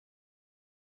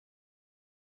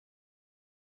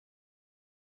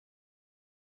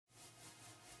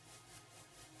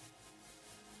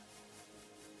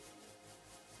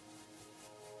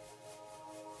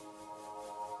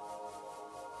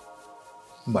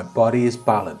My body is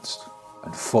balanced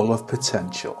and full of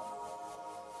potential.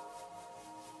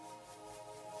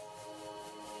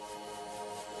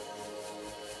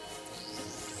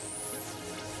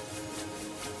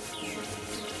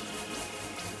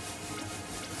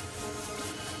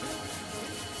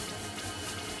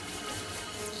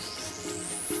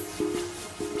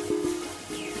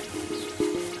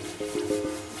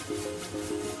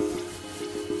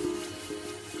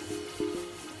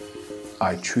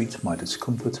 I treat my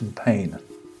discomfort and pain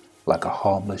like a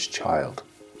harmless child.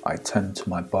 I tend to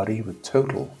my body with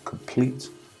total, complete,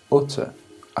 utter,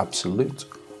 absolute,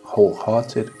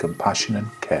 wholehearted compassion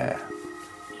and care.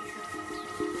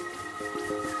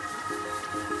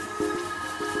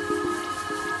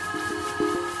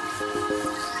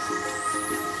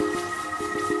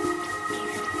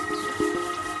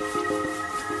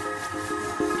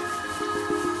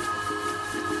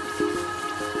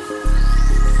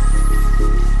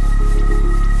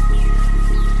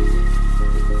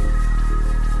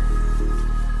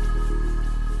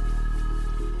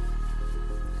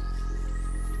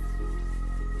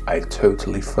 I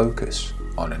totally focus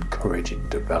on encouraging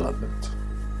development.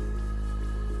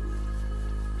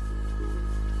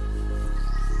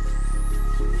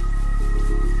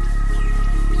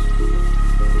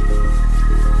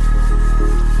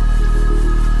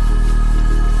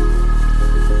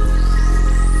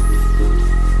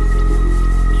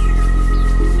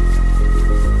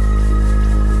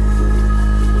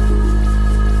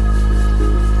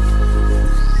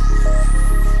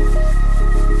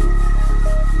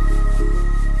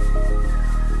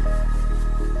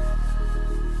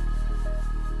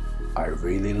 I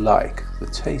really like the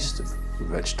taste of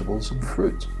vegetables and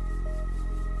fruit.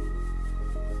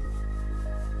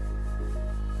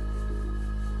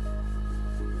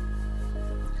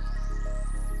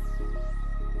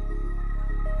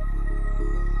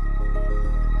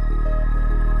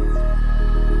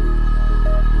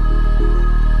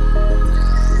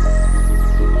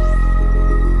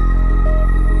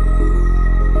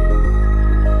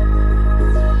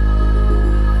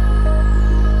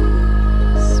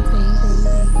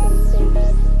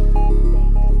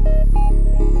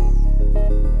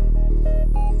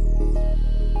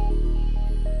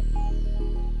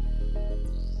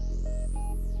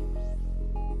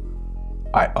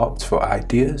 I opt for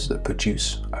ideas that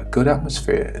produce a good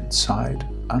atmosphere inside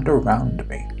and around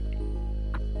me.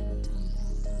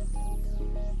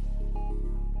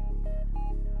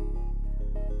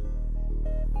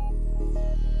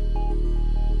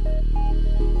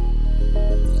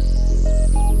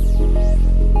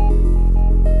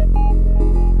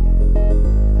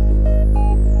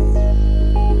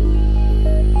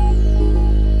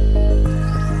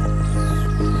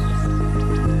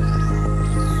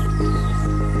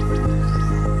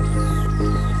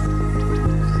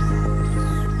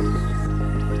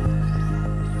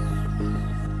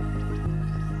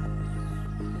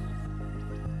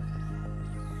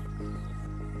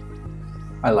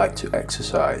 I like to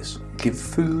exercise, give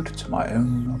food to my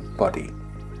own body,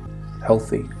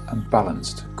 healthy and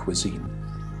balanced cuisine.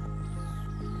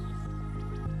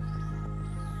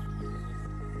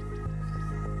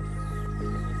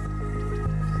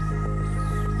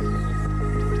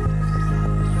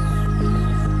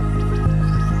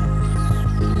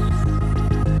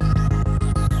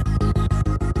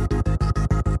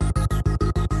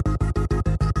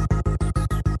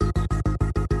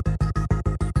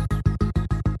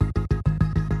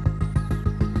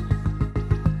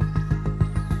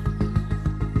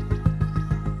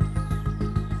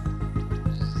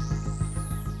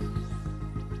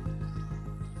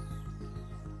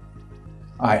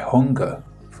 I hunger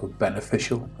for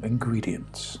beneficial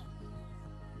ingredients.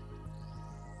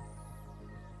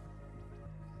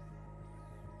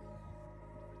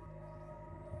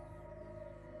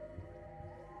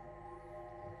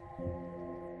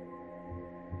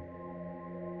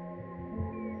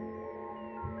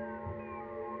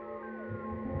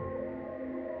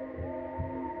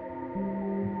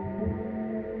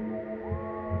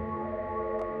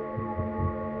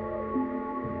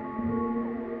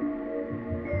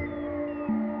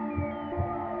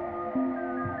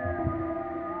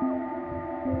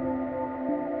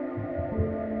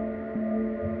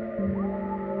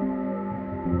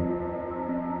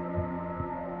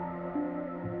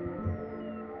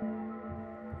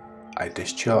 I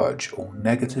discharge all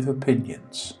negative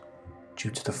opinions due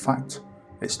to the fact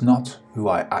it's not who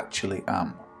I actually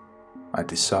am. I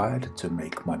decide to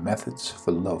make my methods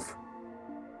for love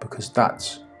because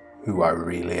that's who I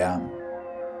really am.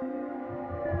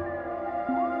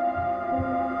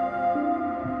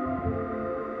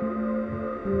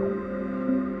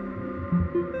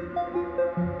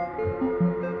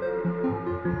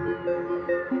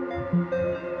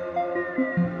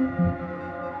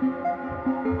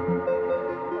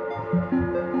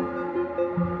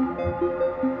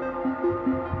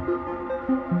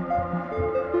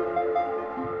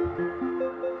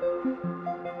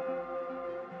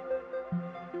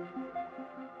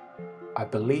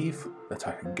 believe that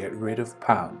I can get rid of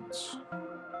pounds.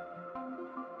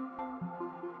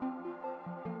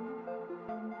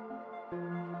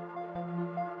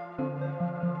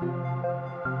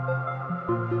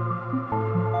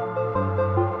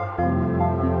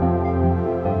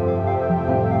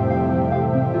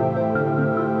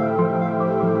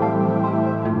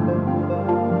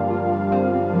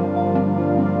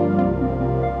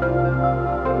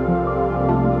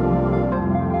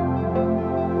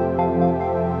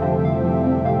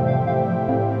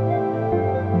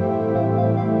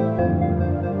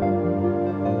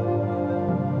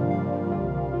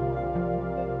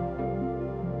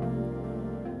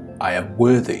 I am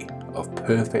worthy of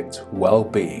perfect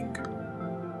well-being.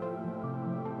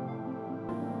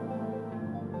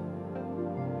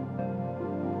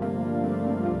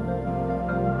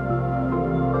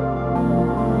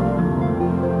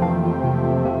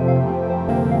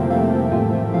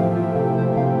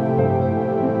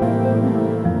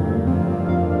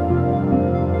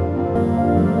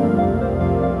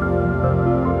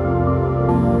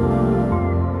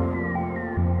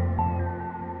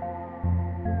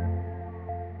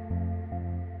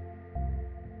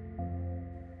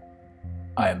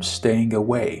 I am staying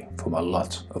away from a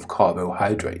lot of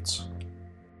carbohydrates.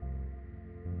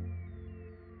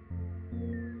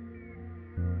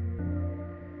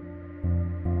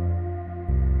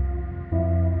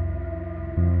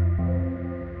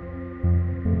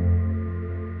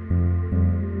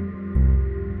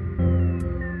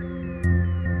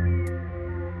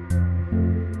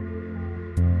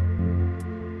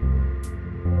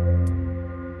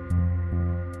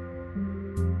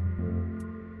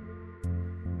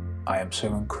 I am so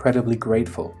incredibly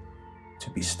grateful to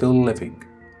be still living.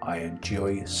 I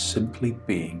enjoy simply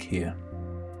being here.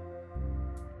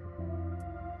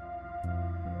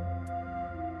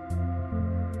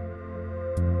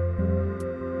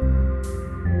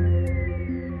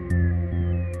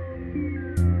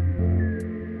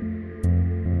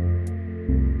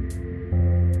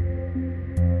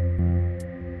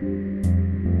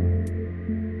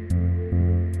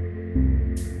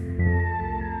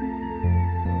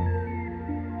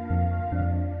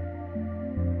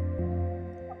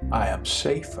 I am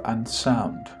safe and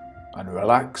sound and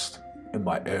relaxed in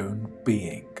my own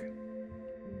being.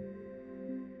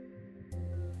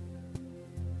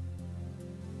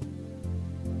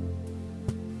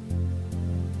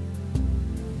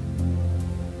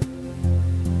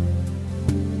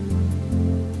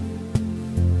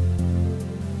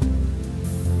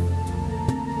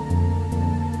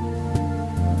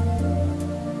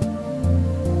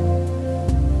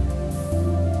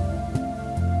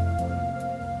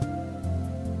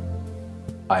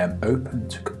 I am open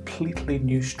to completely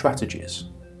new strategies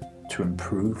to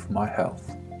improve my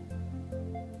health.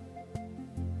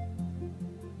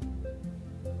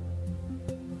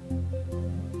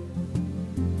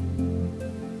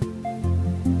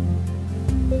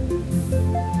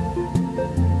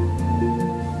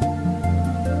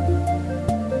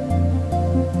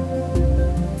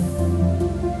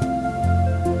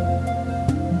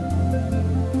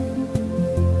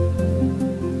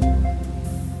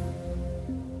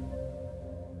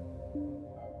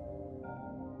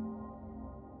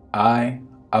 I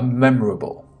am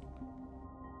memorable.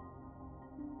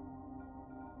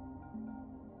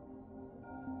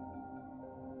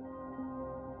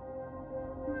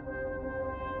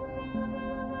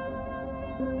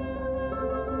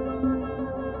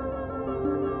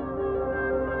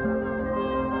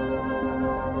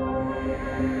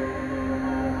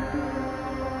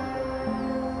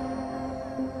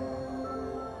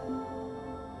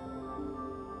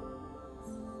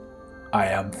 I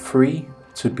am free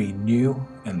to be new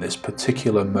in this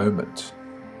particular moment.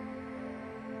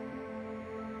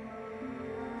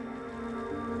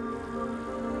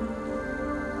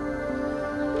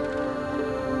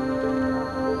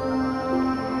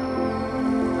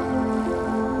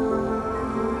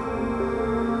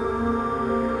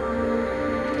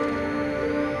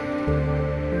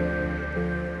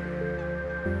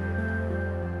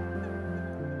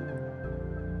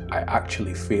 I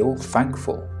actually feel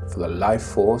thankful for the life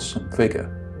force and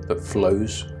vigor that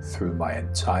flows through my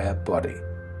entire body.